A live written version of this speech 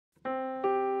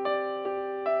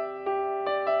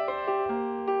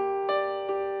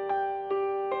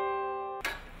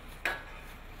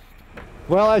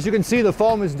Well, as you can see, the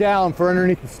foam is down for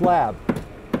underneath the slab.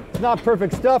 It's not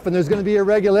perfect stuff, and there's going to be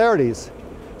irregularities.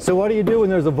 So what do you do when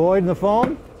there's a void in the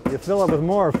foam? You fill it with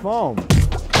more foam.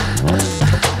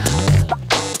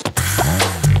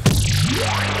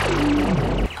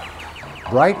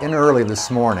 Bright and early this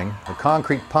morning, the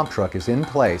concrete pump truck is in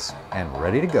place and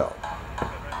ready to go.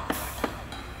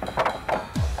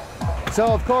 So,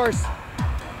 of course,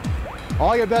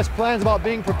 all your best plans about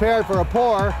being prepared for a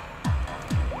pour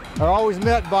are always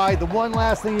met by the one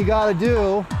last thing you got to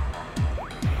do.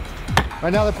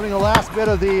 Right now they're putting the last bit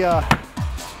of the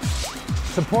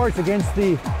supports against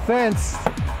the fence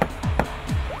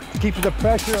to keep the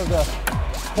pressure of the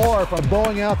pour from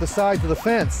blowing out the sides of the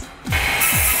fence.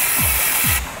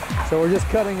 So we're just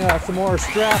cutting some more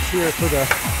straps here for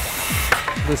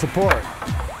the support.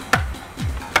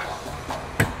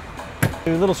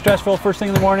 A little stressful first thing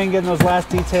in the morning, getting those last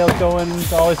details going.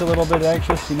 It's always a little bit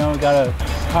anxious, you know, got a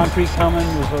concrete coming,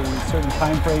 there's a certain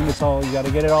time frame, it's all, you got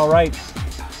to get it all right.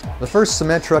 The first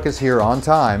cement truck is here on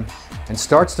time and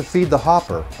starts to feed the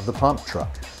hopper of the pump truck.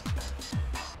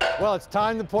 Well, it's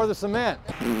time to pour the cement.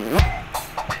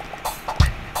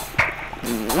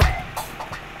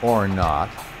 Or not.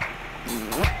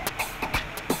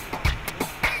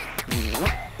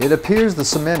 It appears the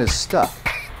cement is stuck.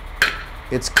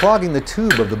 It's clogging the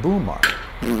tube of the boom arm.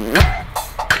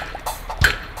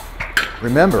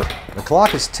 Remember, the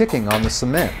clock is ticking on the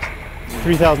cement.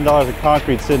 $3,000 of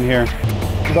concrete sitting here.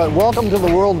 But welcome to the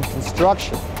world of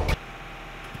construction.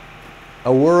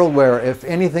 A world where if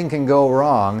anything can go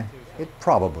wrong, it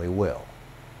probably will.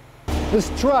 This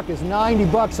truck is 90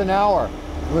 bucks an hour.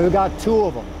 We've got 2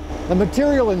 of them. The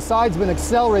material inside's been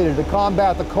accelerated to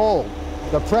combat the cold.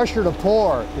 The pressure to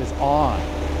pour is on.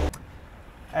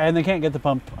 And they can't get the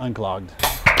pump unclogged.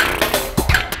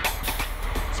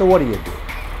 So what do?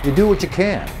 You do what you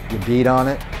can. You beat on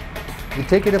it. You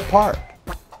take it apart.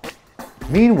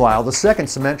 Meanwhile, the second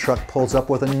cement truck pulls up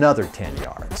with another 10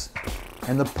 yards.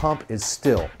 And the pump is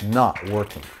still not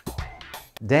working.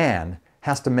 Dan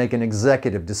has to make an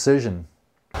executive decision.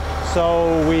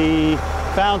 So we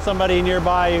found somebody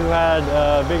nearby who had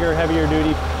a bigger, heavier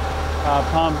duty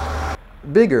pump.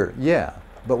 Bigger, yeah,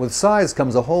 but with size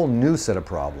comes a whole new set of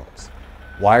problems.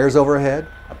 Wires overhead,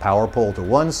 a power pole to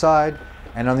one side,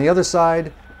 and on the other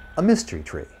side, a mystery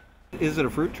tree. Is it a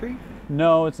fruit tree?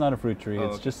 No, it's not a fruit tree. Oh,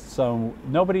 It's okay. just some,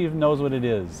 nobody even knows what it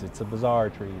is. It's a bizarre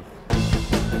tree. I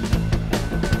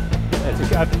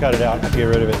have to cut it out. I have to get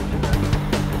rid of it.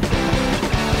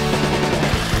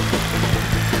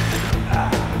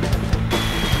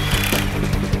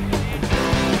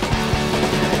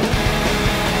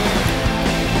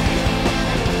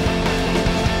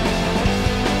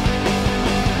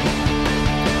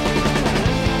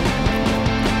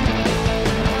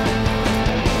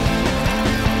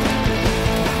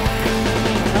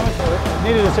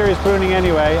 Needed a serious pruning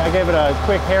anyway. I gave it a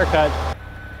quick haircut.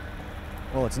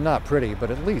 Well, it's not pretty, but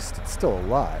at least it's still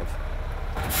alive.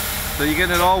 So you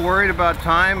getting it all worried about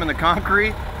time and the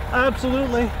concrete?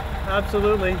 Absolutely,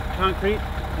 absolutely. Concrete,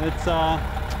 it's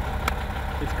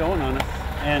going on us.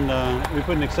 And we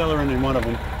put an accelerant in one of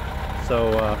them.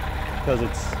 So, because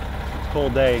it's a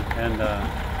cold day and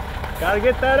gotta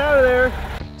get that out of there.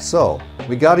 So,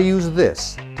 we gotta use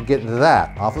this to get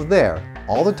that off of there,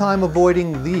 all the time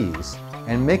avoiding these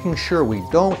and making sure we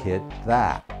don't hit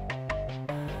that.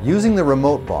 Using the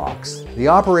remote box, the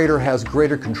operator has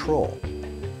greater control.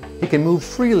 He can move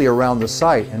freely around the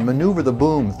site and maneuver the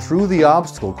boom through the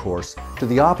obstacle course to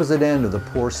the opposite end of the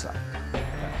pour site.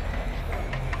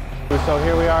 So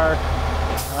here we are.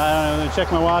 I'm gonna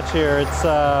check my watch here. It's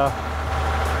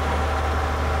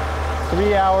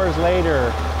 3 hours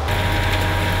later.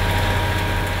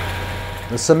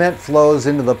 The cement flows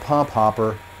into the pump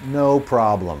hopper, no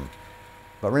problem.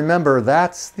 But remember,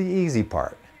 that's the easy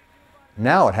part.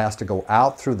 Now it has to go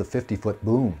out through the 50-foot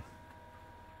boom.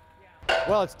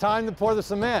 Well, it's time to pour the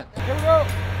cement. Here we go.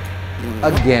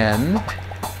 Again,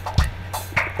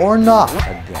 or not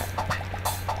again.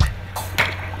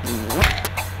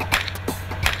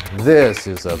 This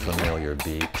is a familiar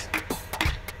beat.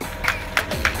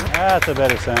 That's a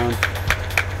better sound.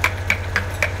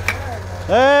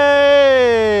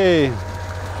 Hey!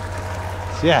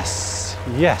 Yes,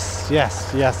 yes,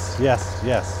 yes, yes, yes,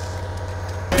 yes.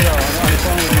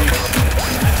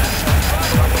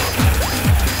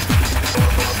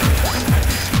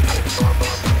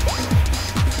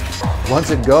 Once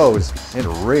it goes, it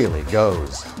really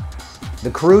goes.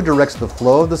 The crew directs the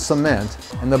flow of the cement,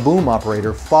 and the boom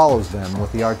operator follows them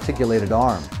with the articulated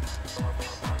arm.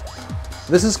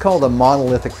 This is called a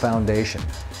monolithic foundation,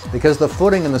 because the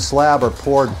footing and the slab are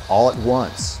poured all at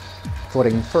once,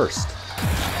 footing first.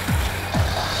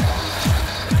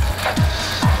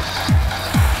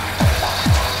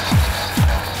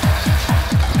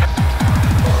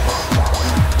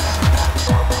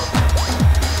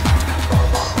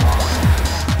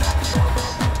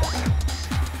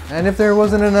 And if there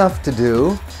wasn't enough to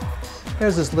do,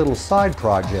 there's this little side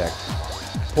project,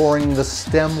 pouring the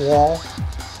stem wall.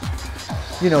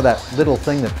 You know, that little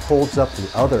thing that holds up the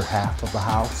other half of the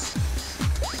house.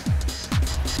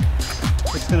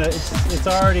 It's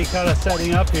already kind of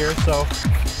setting up here, so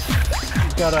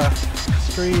you've got to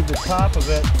screed the top of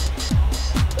it,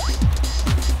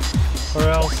 or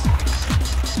else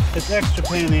it's extra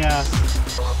pain in the ass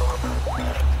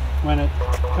when it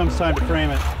comes time to frame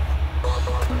it.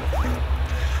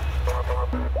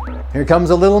 Here comes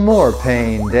a little more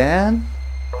pain, Dan.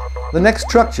 The next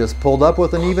truck just pulled up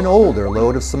with an even older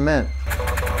load of cement.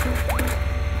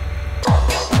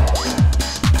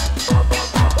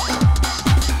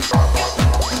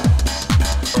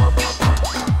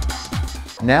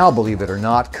 Now, believe it or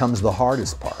not, comes the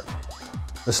hardest part.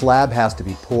 The slab has to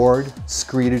be poured,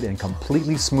 screeded, and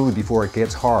completely smooth before it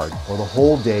gets hard, or the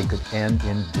whole day could end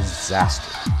in disaster.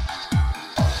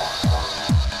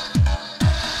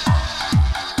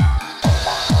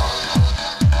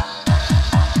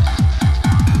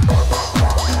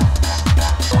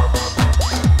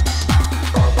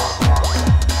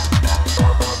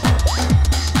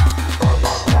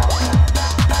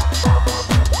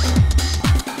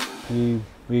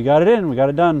 We got it in, we got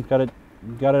it done, got it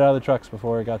out of the trucks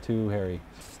before it got too hairy.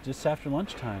 It's just after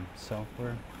lunchtime, so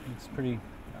it's pretty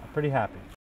happy.